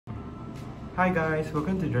Hi guys,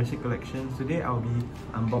 welcome to Jurassic Collections. Today I'll be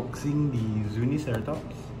unboxing the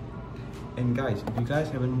Zuniceratops. And guys, if you guys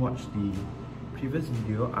haven't watched the previous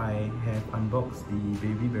video, I have unboxed the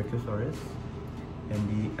baby Brachiosaurus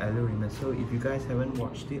and the Allorimus. So if you guys haven't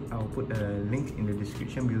watched it, I'll put a link in the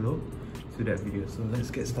description below to that video. So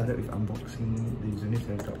let's get started with unboxing the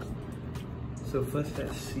Zuniceratops. So first,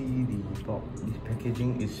 let's see the box. This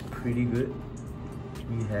packaging is pretty good.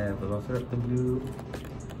 We have Velociraptor blue,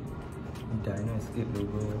 Dino escape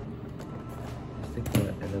logo. Let's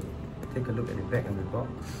take a look at the back of the box.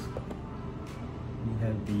 We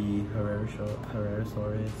have the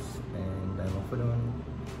Herrerasaurus and Dimorphodon,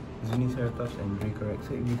 Zuniceratops and Dracorex.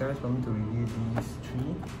 So if you guys want me to review these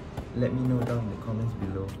three, let me know down in the comments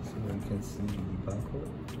below so you can see the barcode.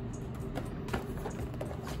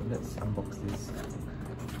 So let's unbox this.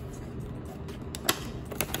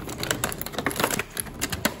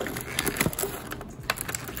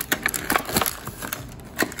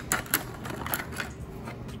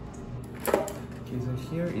 Okay, so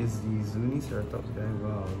here is the Zuniceratops guy.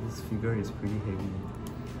 Wow, this figure is pretty heavy.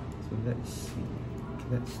 So let's see. Okay,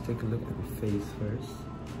 let's take a look at the face first.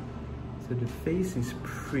 So the face is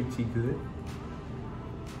pretty good.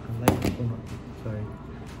 I like the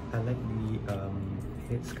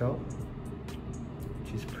head sculpt,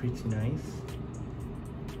 which is pretty nice.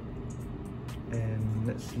 And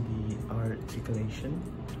let's see the articulation.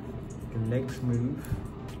 The legs move.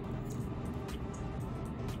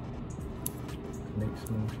 Legs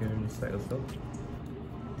move here on the side also.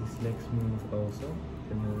 These legs move also.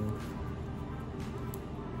 They move.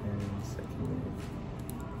 And second move.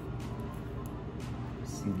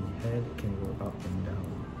 See the head can go up and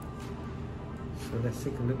down. So let's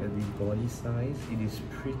take a look at the body size. It is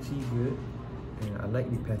pretty good. And I like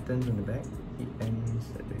the patterns on the back. It ends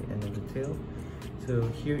at the end of the tail. So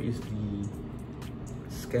here is the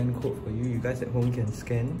scan code for you. You guys at home can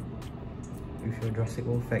scan with your Jurassic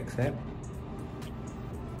World Facts app.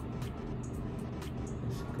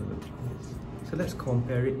 So let's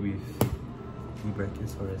compare it with the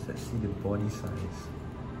Brachiosaurus. Let's see the body size.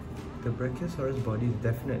 The Brachiosaurus body is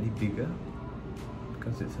definitely bigger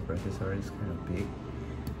because it's a Brachiosaurus, it's kind of big.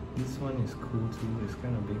 This one is cool too, it's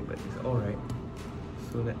kind of big but it's alright.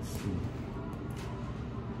 So let's see.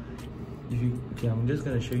 Okay, I'm just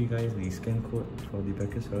going to show you guys the scan code for the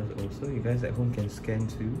Brachiosaurus also. You guys at home can scan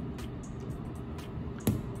too.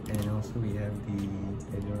 And also we have the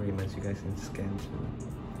Allorimus, you guys can scan too.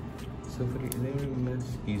 So for the Allorimus,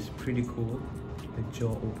 is pretty cool. The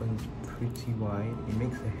jaw opens pretty wide. It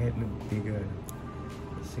makes the head look bigger.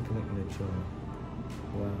 Let's take a look at the jaw.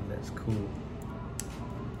 Wow, that's cool.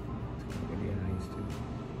 Let's look at the eyes too.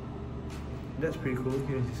 That's pretty cool.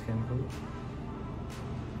 Here's the scan code.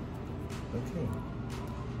 Okay.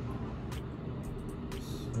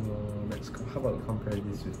 So how about we compare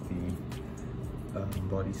this with the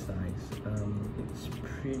body size. It's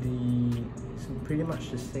pretty much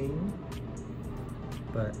the same,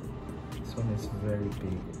 but this one is very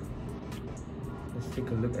big. Let's take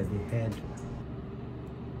a look at the head.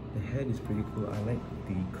 The head is pretty cool. I like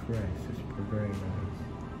the crest, it's very nice.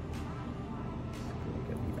 Let's look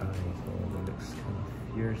at the eyes. Oh, it looks kind of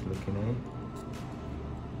fierce looking, eh?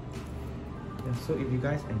 Yeah, so if you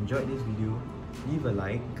guys enjoyed this video, leave a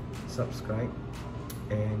like, subscribe,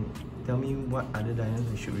 and tell me what other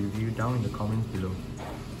dinos I should review down in the comments below.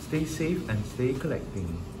 Stay safe and stay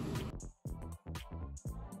collecting.